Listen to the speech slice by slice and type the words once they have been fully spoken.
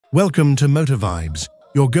Welcome to MotorVibes,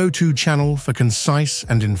 your go-to channel for concise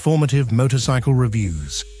and informative motorcycle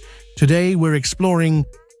reviews. Today we're exploring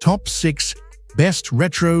Top 6 Best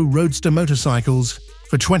Retro Roadster Motorcycles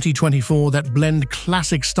for 2024 that blend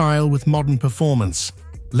classic style with modern performance.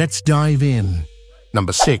 Let's dive in.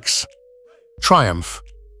 Number 6. Triumph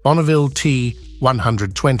Bonneville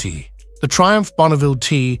T120. The Triumph Bonneville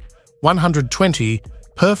T120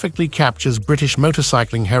 perfectly captures British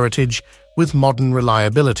motorcycling heritage with modern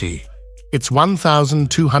reliability. Its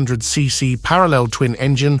 1,200cc parallel twin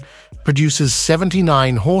engine produces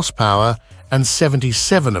 79 horsepower and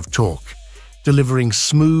 77 of torque, delivering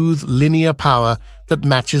smooth, linear power that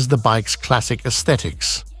matches the bike's classic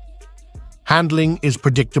aesthetics. Handling is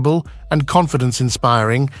predictable and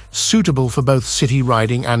confidence-inspiring, suitable for both city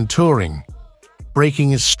riding and touring.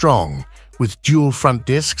 Braking is strong, with dual front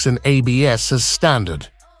discs and ABS as standard.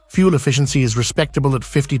 Fuel efficiency is respectable at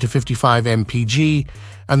 50 to 55 mpg,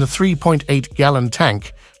 and the 3.8-gallon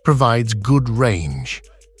tank provides good range.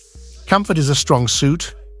 Comfort is a strong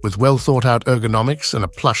suit, with well-thought-out ergonomics and a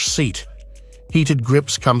plush seat. Heated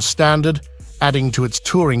grips come standard, adding to its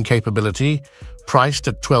touring capability. Priced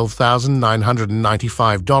at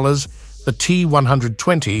 $12,995, the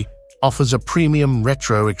T120 offers a premium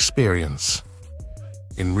retro experience.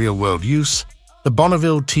 In real-world use, the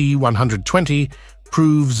Bonneville T120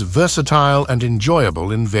 proves versatile and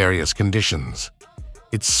enjoyable in various conditions.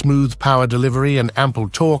 Its smooth power delivery and ample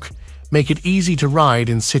torque make it easy to ride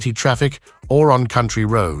in city traffic or on country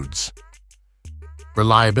roads.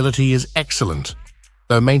 Reliability is excellent,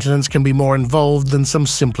 though maintenance can be more involved than some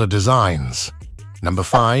simpler designs. Number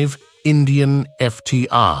 5. Indian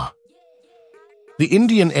FTR. The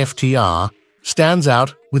Indian FTR stands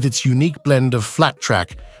out with its unique blend of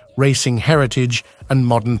flat-track, racing heritage, and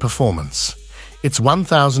modern performance. Its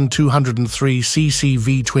 1,203cc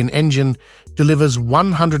V-twin engine delivers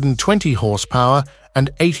 120 horsepower and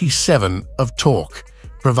 87 of torque,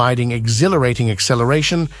 providing exhilarating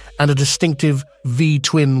acceleration and a distinctive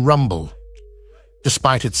V-twin rumble.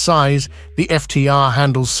 Despite its size, the FTR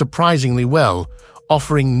handles surprisingly well,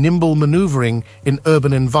 offering nimble maneuvering in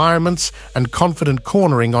urban environments and confident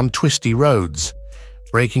cornering on twisty roads.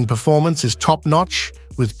 Braking performance is top-notch,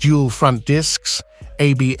 with dual front discs,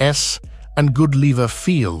 ABS, and good lever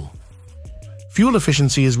feel. Fuel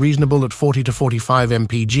efficiency is reasonable at 40 to 45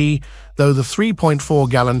 mpg, though the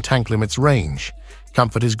 3.4-gallon tank limits range.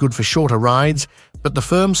 Comfort is good for shorter rides, but the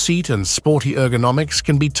firm seat and sporty ergonomics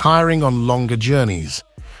can be tiring on longer journeys.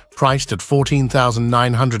 Priced at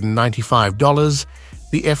 $14,995,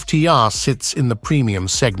 the FTR sits in the premium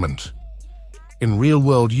segment. In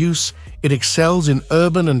real-world use, it excels in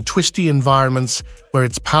urban and twisty environments where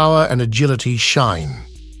its power and agility shine.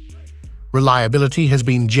 Reliability has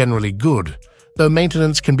been generally good, though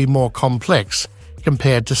maintenance can be more complex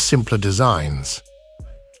compared to simpler designs.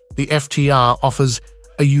 The FTR offers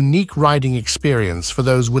a unique riding experience for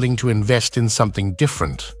those willing to invest in something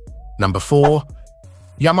different. Number 4.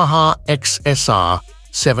 Yamaha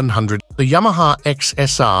XSR700. The Yamaha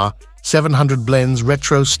XSR700 blends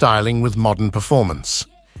retro styling with modern performance.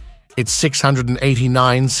 Its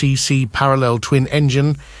 689cc parallel twin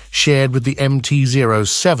engine, shared with the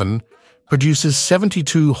MT-07, produces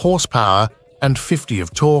 72 horsepower and 50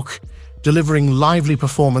 of torque, delivering lively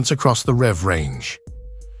performance across the rev range.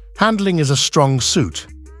 Handling is a strong suit,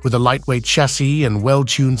 with a lightweight chassis and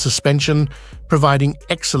well-tuned suspension, providing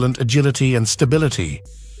excellent agility and stability.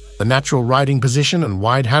 The natural riding position and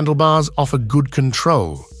wide handlebars offer good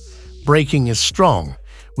control. Braking is strong,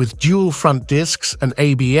 with dual front discs and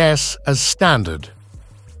ABS as standard.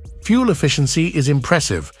 Fuel efficiency is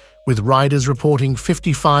impressive, with riders reporting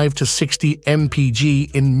 55 to 60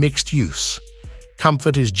 mpg in mixed use.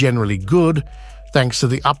 Comfort is generally good, thanks to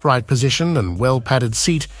the upright position and well-padded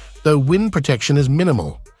seat, though wind protection is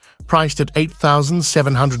minimal. Priced at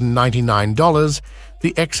 $8,799,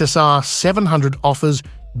 the XSR700 offers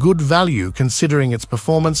good value considering its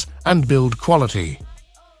performance and build quality.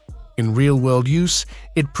 In real-world use,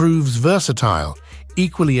 it proves versatile,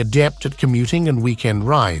 equally adept at commuting and weekend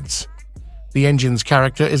rides. The engine's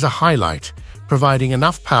character is a highlight, providing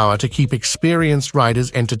enough power to keep experienced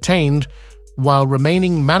riders entertained while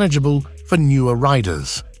remaining manageable for newer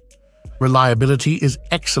riders. Reliability is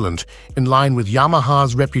excellent, in line with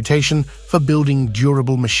Yamaha's reputation for building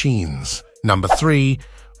durable machines. Number 3.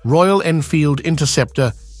 Royal Enfield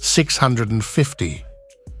Interceptor 650.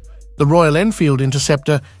 The Royal Enfield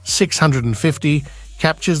Interceptor 650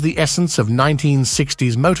 captures the essence of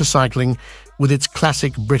 1960s motorcycling with its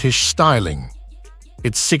classic British styling.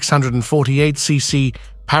 Its 648cc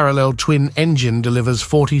parallel twin engine delivers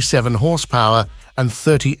 47 horsepower and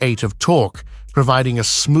 38 of torque, providing a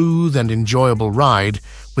smooth and enjoyable ride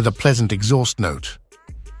with a pleasant exhaust note.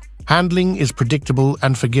 Handling is predictable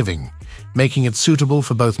and forgiving, making it suitable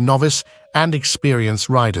for both novice and experienced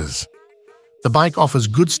riders. The bike offers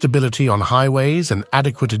good stability on highways and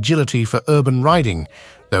adequate agility for urban riding,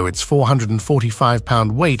 though its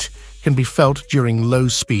 445-pound weight can be felt during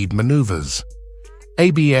low-speed maneuvers.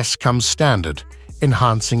 ABS comes standard,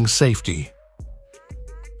 enhancing safety.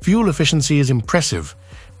 Fuel efficiency is impressive,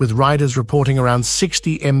 with riders reporting around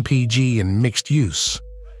 60 mpg in mixed use.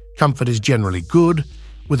 Comfort is generally good,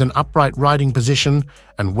 with an upright riding position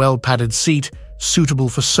and well-padded seat suitable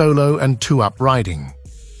for solo and two-up riding.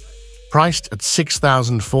 Priced at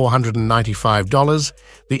 $6,495,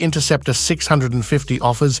 the Interceptor 650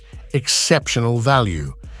 offers exceptional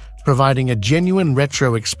value, providing a genuine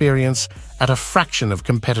retro experience at a fraction of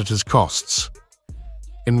competitors' costs.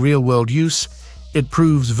 In real-world use, it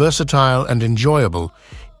proves versatile and enjoyable,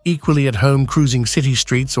 equally at home cruising city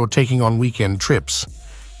streets or taking on weekend trips.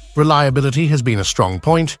 Reliability has been a strong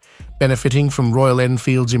point, benefiting from Royal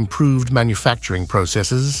Enfield's improved manufacturing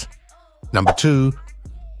processes. Number 2.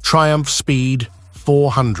 Triumph Speed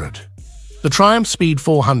 400. The Triumph Speed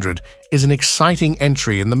 400 is an exciting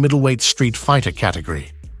entry in the middleweight street fighter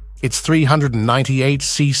category. Its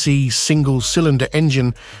 398cc single-cylinder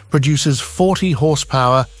engine produces 40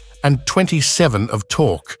 horsepower and 27 of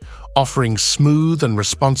torque, offering smooth and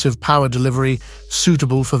responsive power delivery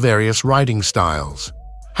suitable for various riding styles.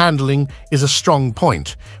 Handling is a strong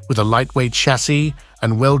point, with a lightweight chassis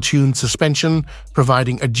and well-tuned suspension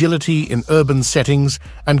providing agility in urban settings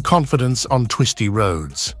and confidence on twisty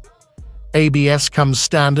roads. ABS comes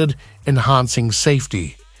standard, enhancing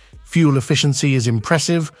safety. Fuel efficiency is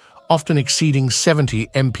impressive, often exceeding 70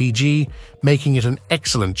 mpg, making it an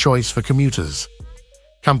excellent choice for commuters.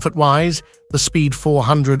 Comfort-wise, the Speed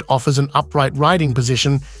 400 offers an upright riding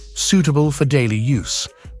position suitable for daily use,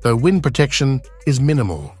 though wind protection is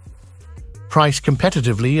minimal. Priced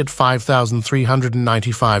competitively at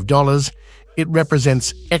 $5,395, it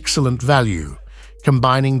represents excellent value,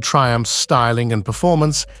 combining Triumph's styling and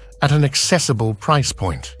performance at an accessible price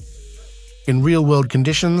point. In real-world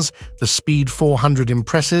conditions, the Speed 400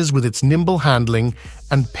 impresses with its nimble handling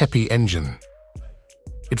and peppy engine.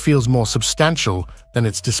 It feels more substantial than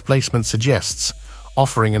its displacement suggests,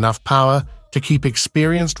 offering enough power to keep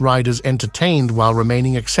experienced riders entertained while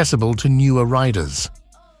remaining accessible to newer riders.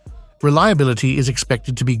 Reliability is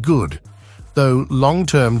expected to be good, though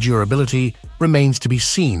long-term durability remains to be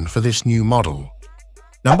seen for this new model.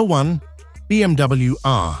 Number 1. BMW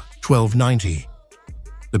R12 NineT.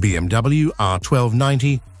 The BMW R12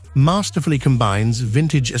 NineT masterfully combines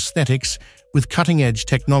vintage aesthetics with cutting-edge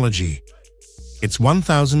technology. Its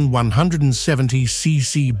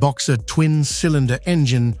 1,170cc Boxer twin-cylinder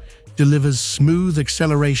engine delivers smooth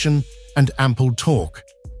acceleration and ample torque,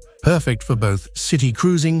 perfect for both city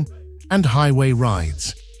cruising and highway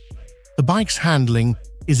rides. The bike's handling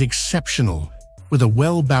is exceptional, with a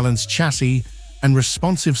well-balanced chassis and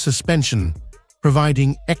responsive suspension,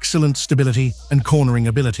 providing excellent stability and cornering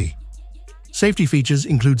ability. Safety features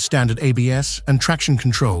include standard ABS and traction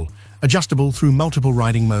control, adjustable through multiple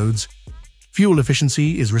riding modes. Fuel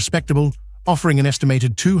efficiency is respectable, offering an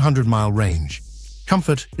estimated 200-mile range.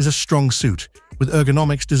 Comfort is a strong suit, with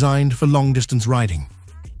ergonomics designed for long-distance riding.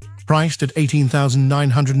 Priced at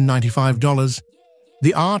 $18,995,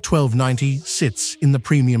 the R12 NineT sits in the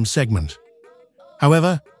premium segment.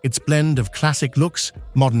 However, its blend of classic looks,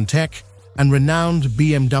 modern tech, and renowned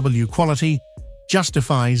BMW quality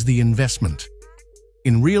justifies the investment.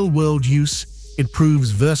 In real-world use, it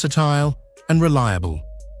proves versatile and reliable,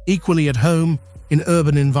 equally at home in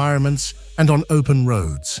urban environments and on open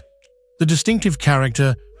roads. The distinctive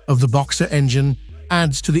character of the Boxer engine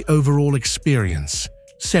adds to the overall experience,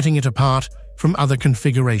 setting it apart from other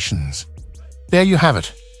configurations. There you have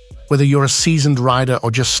it. Whether you're a seasoned rider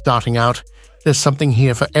or just starting out, there's something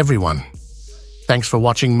here for everyone. Thanks for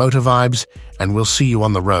watching MotorVibes, and we'll see you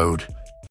on the road.